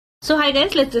So hi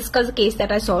guys, let's discuss a case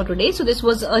that I saw today. So this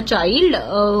was a child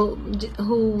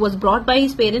who was brought by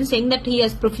his parents saying that he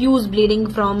has profuse bleeding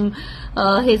from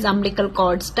his umbilical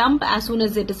cord stump as soon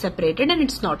as it is separated and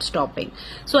it's not stopping.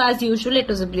 So as usual, it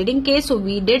was a bleeding case. So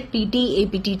we did PT,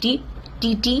 APTT,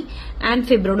 TT and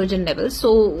fibrinogen levels.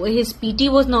 So his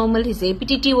PT was normal, his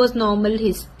APTT was normal,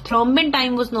 his thrombin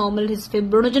time was normal, his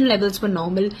fibrinogen levels were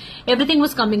normal, everything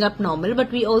was coming up normal.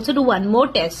 But we also do one more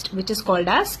test which is called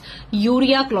as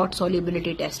urea clot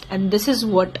solubility test, and this is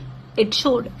what it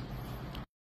showed.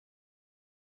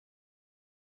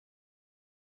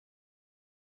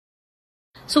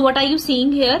 So what are you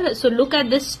seeing here? So look at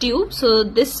this tube. So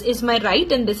this is my right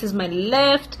and this is my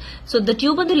left. So the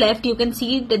tube on the left, you can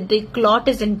see that the clot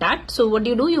is intact. So what do?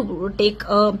 You take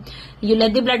you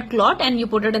let the blood clot and you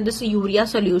put it in this urea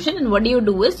solution, and what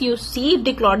do is you see if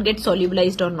the clot gets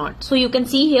solubilized or not. So you can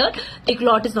see here the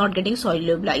clot is not getting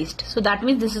solubilized. So that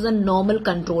means this is a normal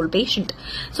control patient.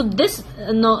 So this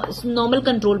normal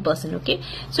control person, okay.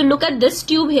 So look at this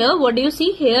tube here. What do you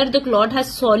see here? The clot has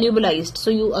solubilized.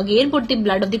 So you again put the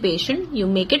blood of the patient, you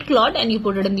make it clot and you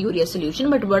put it in the urea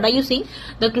solution. But what are you seeing?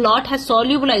 The clot has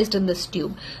solubilized in this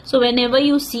tube. So whenever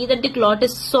you see that the clot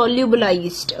is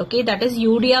solubilized, okay, that is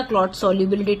urea clot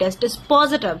solubility test is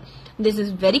positive. This is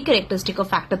very characteristic of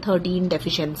factor 13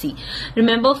 deficiency.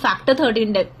 Remember, factor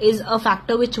 13 is a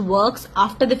factor which works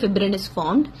after the fibrin is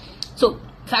formed. So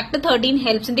factor 13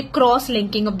 helps in the cross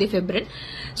linking of the fibrin.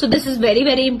 So this is very,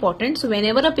 very important. So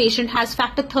whenever a patient has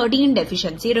factor 13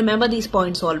 deficiency, remember these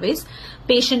points always.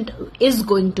 Patient is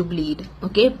going to bleed,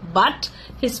 okay, but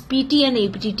his PT and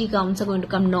APTT counts are going to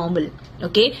come normal,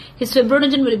 okay. His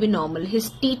fibrinogen will be normal, his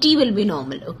TT will be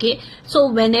normal, okay.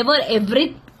 So whenever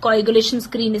every coagulation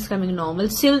screen is coming normal,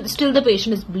 still the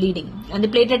patient is bleeding and the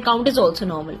platelet count is also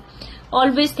normal.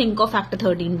 Always think of factor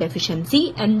 13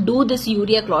 deficiency and do this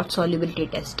urea clot solubility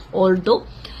test. Although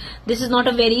this is not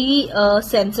a very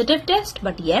sensitive test,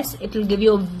 but yes, it will give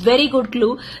you a very good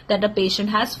clue that a patient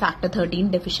has factor 13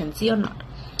 deficiency or not.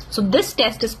 So this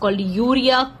test is called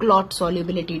urea clot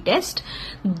solubility test.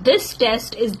 This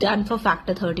test is done for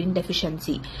factor 13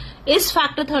 deficiency. Is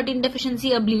factor 13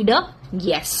 deficiency a bleeder?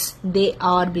 Yes, they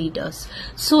are bleeders.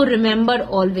 So remember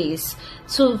always,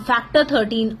 so factor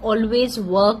 13 always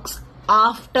works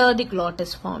after the clot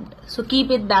is formed. So keep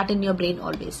that in your brain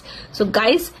always. So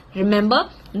guys, remember,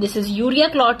 this is urea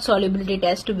clot solubility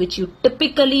test which you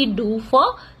typically do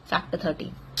for factor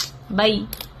 13. Bye.